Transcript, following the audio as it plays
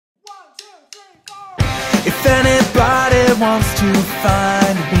If anybody wants to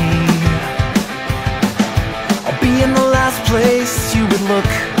find me, I'll be in the last place you would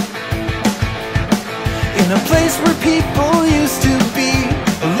look, in a place where people used to be,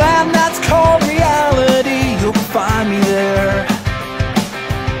 a land that's called reality. You'll find me there.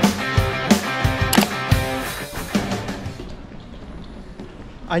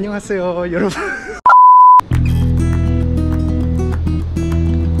 안녕하세요, 여러분.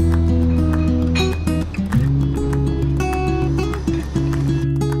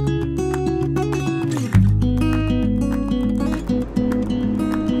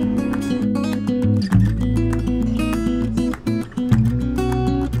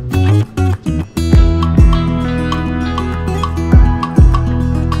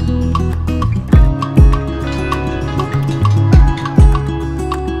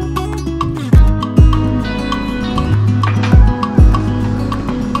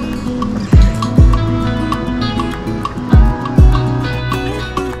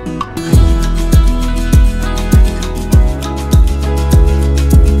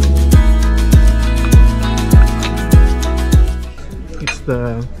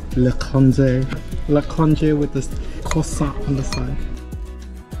 The le congé with the croissant on the side.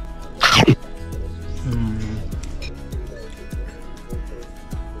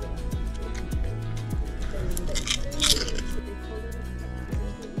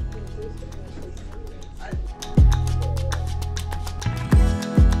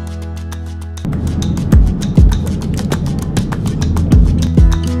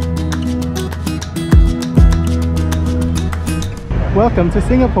 Welcome to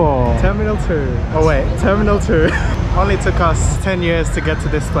Singapore! Terminal 2. Oh wait, Terminal 2. Only took us 10 years to get to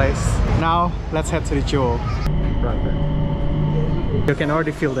this place. Now, let's head to the Jewel. Right there. You can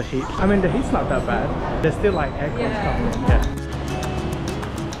already feel the heat. I mean, the heat's not that bad. There's still like aircon coming. Yeah.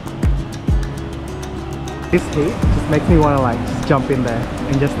 This heat just makes me want to like just jump in there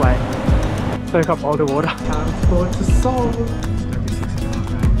and just like soak up all the water. Time to go to Seoul.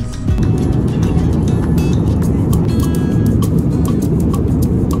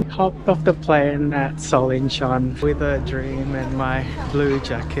 Hopped off the plane at Seoul Incheon with a dream and my blue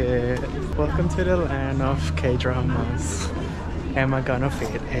jacket. Welcome to the land of K-dramas. Am I gonna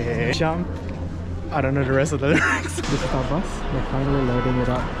fit it? Jump. I don't know the rest of the lyrics. This is our bus. We're finally loading it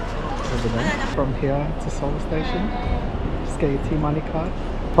up over there. From here to Seoul Station. Just get your T-money card.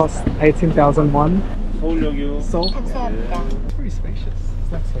 Cost 18,000 won. Seoul. It's pretty spacious.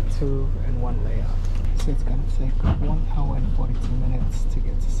 It's like a 2-in-1 layout. So it's gonna take 1 hour and 42 minutes to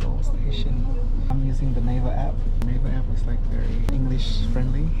get to Seoul Station. I'm using the Naver app. The Naver app is like very English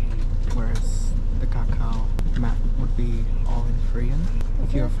friendly, whereas the Kakao map would be all in Korean.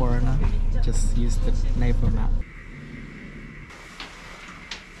 If you're a foreigner, just use the Naver map.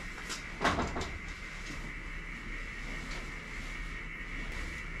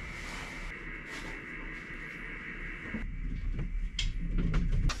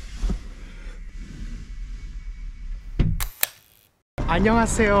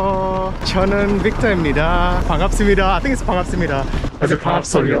 안녕하세요. 저는 빅터입니다. 반갑습니다. I think it's 반갑습니다. It's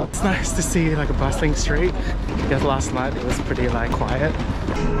반갑소리요. It's nice to see like a bustling street. Because last night it was pretty like quiet.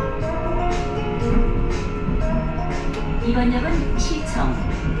 이번 역은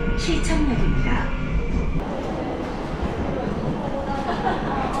시청역입니다.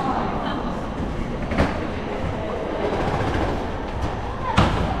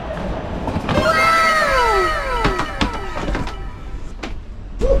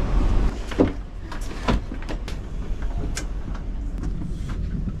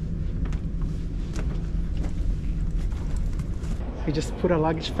 We just put our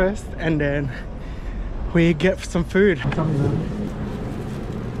luggage first and then we get some food. I'm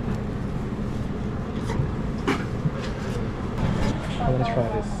gonna try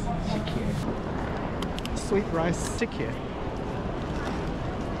this chicken. Sweet rice chicken.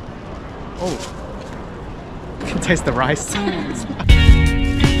 Oh, you can taste the rice.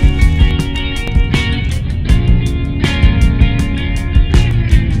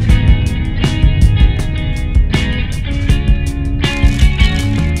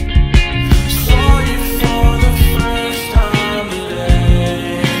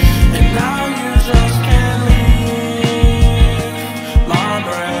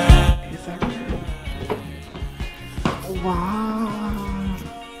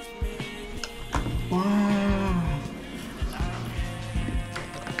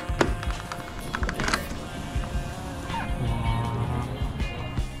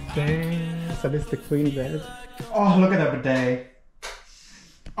 Dang, so this is the queen bed. Oh, look at that bidet.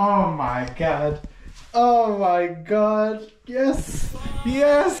 Oh my god. Oh my god. Yes.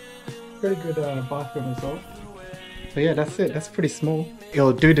 Yes. Pretty good bathroom as well. So yeah, that's it. That's pretty small.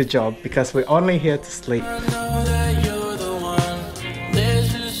 It'll do the job because we're only here to sleep.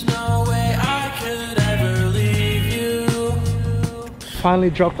 Finally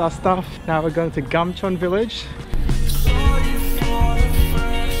dropped our stuff. Now we're going to Gamcheon village.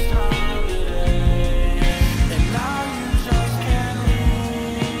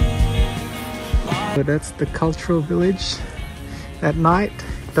 So that's the cultural village at night.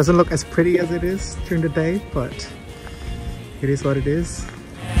 Doesn't look as pretty as it is during the day, but it is what it is.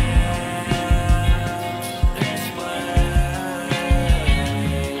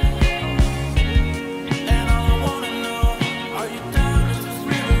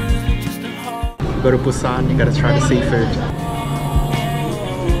 Go to Busan, you gotta try the seafood.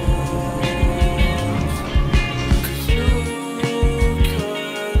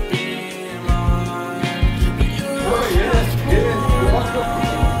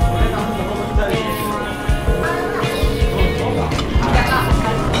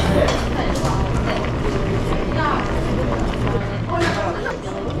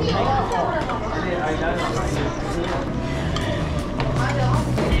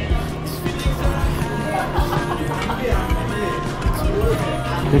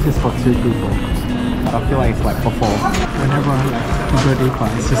 This is for 2 people, but I feel like it's like for 4. Whenever I go deeper,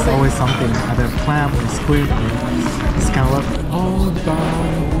 it's just always something, either clam or squid or scallop. Oh,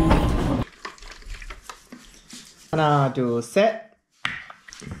 done. 하나, 둘, 셋.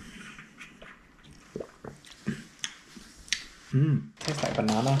 Tastes like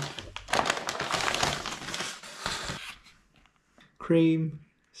banana. Cream,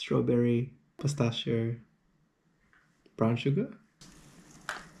 strawberry, pistachio, brown sugar.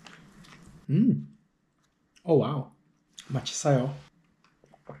 Oh wow, 맛있어요.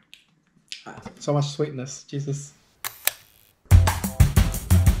 So much sweetness, Jesus.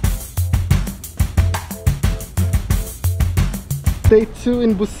 Day 2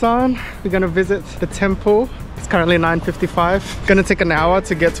 in Busan. We're gonna visit the temple. It's currently 9:55. Gonna take an hour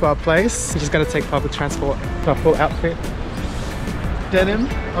to get to our place. Just gonna take public transport. Our full outfit. Denim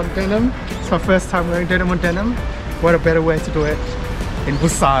on denim. It's my first time wearing denim on denim. What a better way to do it in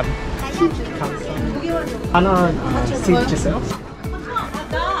Busan. 하나 seat 주세요.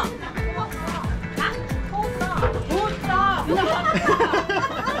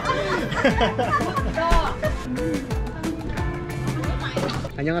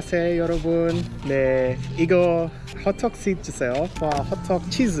 안녕하세요 여러분. 네, 이거 헛떡 seat 주세요. 와,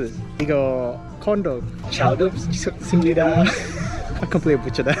 헛떡 치즈. 이거 콘도. 잘 먹습니다. I completely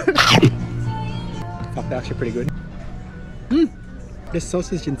butchered that. Fuck, they're actually pretty good. There's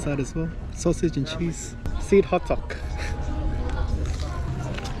sausage inside as well. Sausage and cheese. Seed hot dog.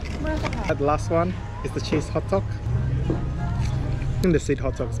 The last one is the cheese hot dog. I think the seed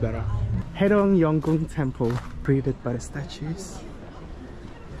hot dog is better. Haedong Yeonggung Temple, greeted by the statues.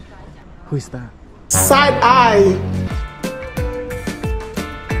 Who is that? Side eye!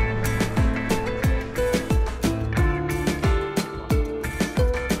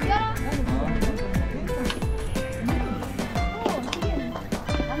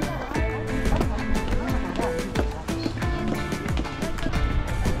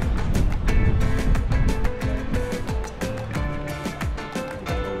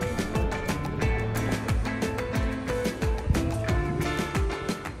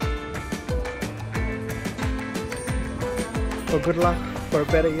 So good luck for a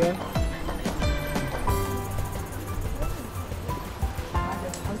better year.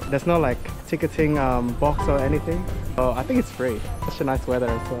 There's no like ticketing box or anything. Oh, I think it's free. Such a nice weather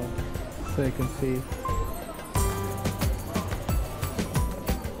as well. So you can see.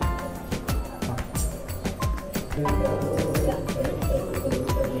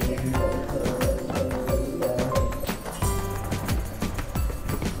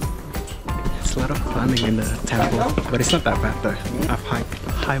 There's a lot of climbing in the temple, but it's not that bad though. I've hiked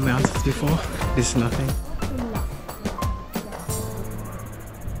high mountains before. This is nothing.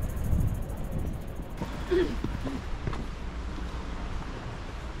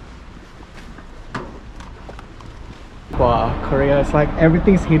 Wow, Korea, it's like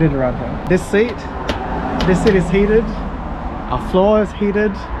everything's heated around here. This seat is heated. Our floor is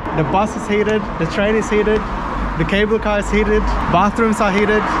heated. The bus is heated. The train is heated. The cable car is heated. Bathrooms are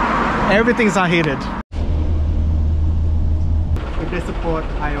heated. Everything's are heated. If they support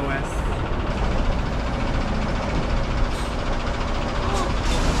iOS.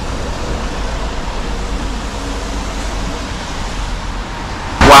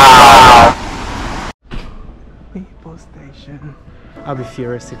 Wow! People station. I'll be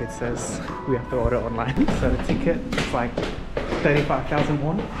furious if it says we have to order online. So the ticket is like 35,000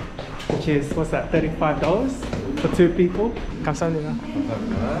 won. which is, what's that, $35 for 2 people. 감사합니다.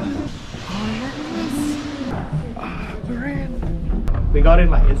 We're in. We got in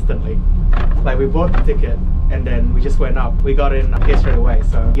like instantly. Like we bought the ticket and then we just went up. We got in here straight away,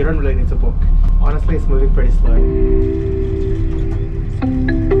 so you don't really need to book. Honestly, it's moving pretty slow.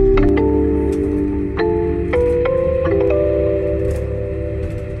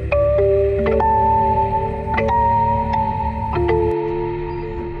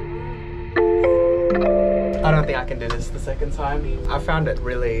 I don't think I can do this the second time. I found it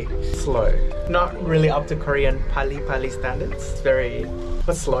really slow. Not really up to Korean Pali standards. It's very,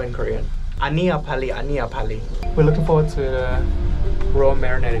 what's slow in Korean? Ania Pali. We're looking forward to the raw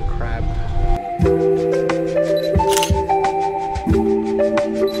marinated crab.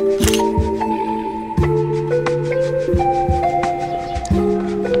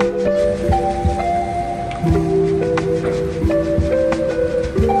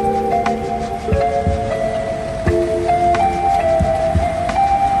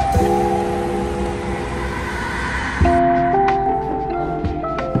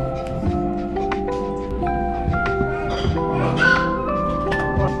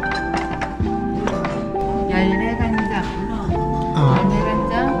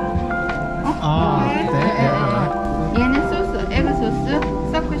 얘는 소스, 에그 소스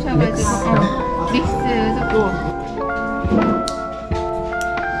섞으셔가지고 믹스 섞고.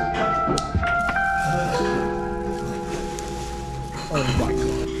 Oh my god.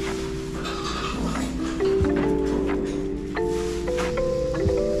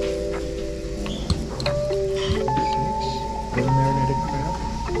 Marinated crab.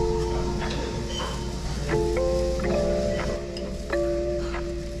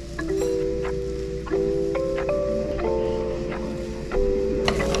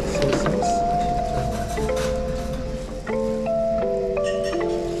 Soy sauce.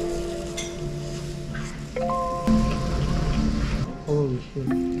 Holy shit.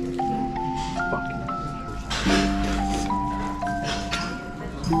 Fucking.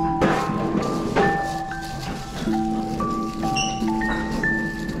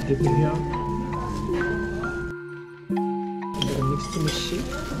 Dip it here. I'm gonna mix the machine.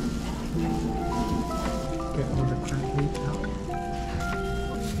 Get all the crab meat out.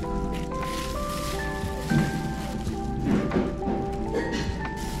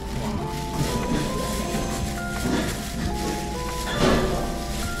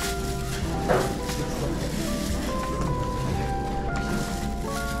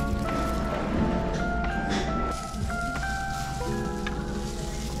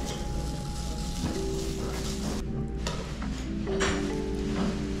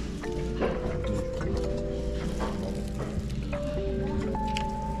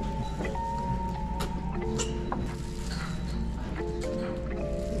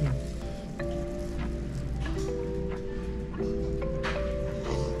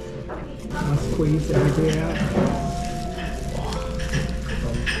 I'll squeeze everything out.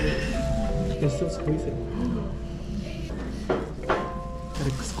 You're still squeezing.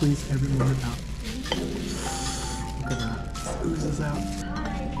 Gotta squeeze every moment out. Look at that. It oozes out.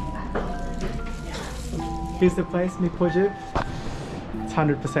 Here's the place, Mikpojib. It's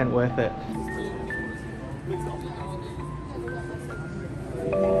 100% worth it.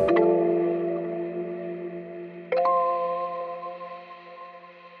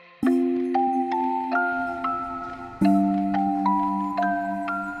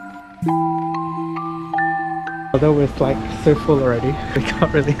 Although we're like so full already, we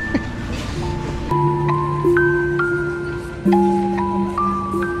can't really.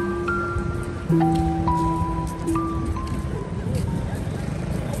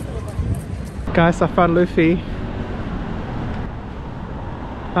 Guys, I found Luffy.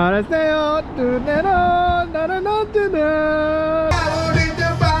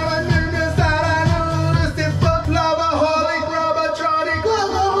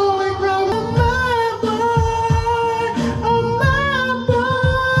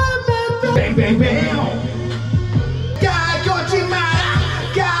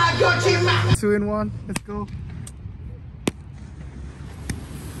 Two in one, let's go.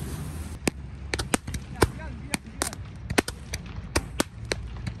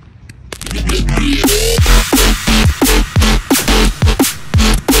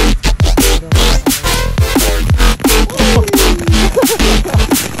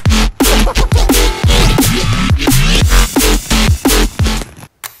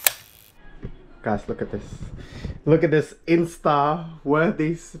 Guys, look at this. Look at this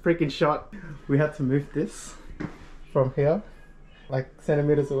Insta-worthy freaking shot. We had to move this from here, like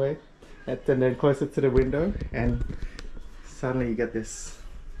centimeters away, and then closer to the window, and suddenly you get this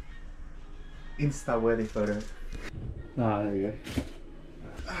Insta-worthy photo. Ah, there we go.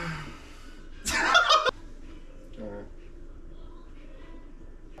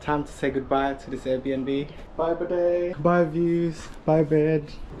 Time to say goodbye to this Airbnb. Bye bidet, bye views, bye bed,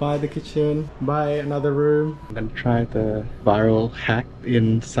 bye the kitchen, bye another room. I'm gonna try the viral hack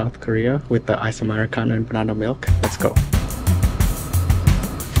in South Korea with the ice Americano and banana milk. Let's go.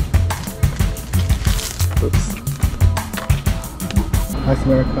 Oops. Ice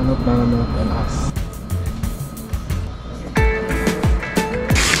Americano, banana milk and ice.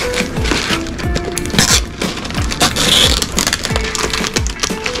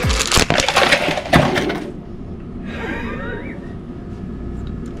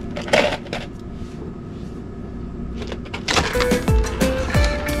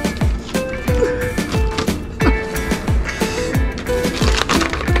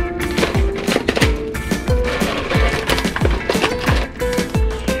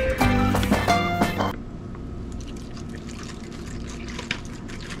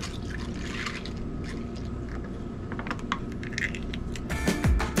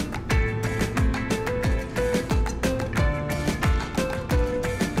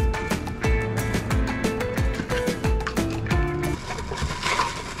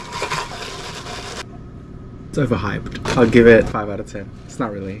 It's overhyped. I'll give it 5 out of 10. It's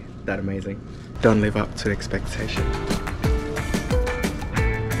not really that amazing. Don't live up to expectation.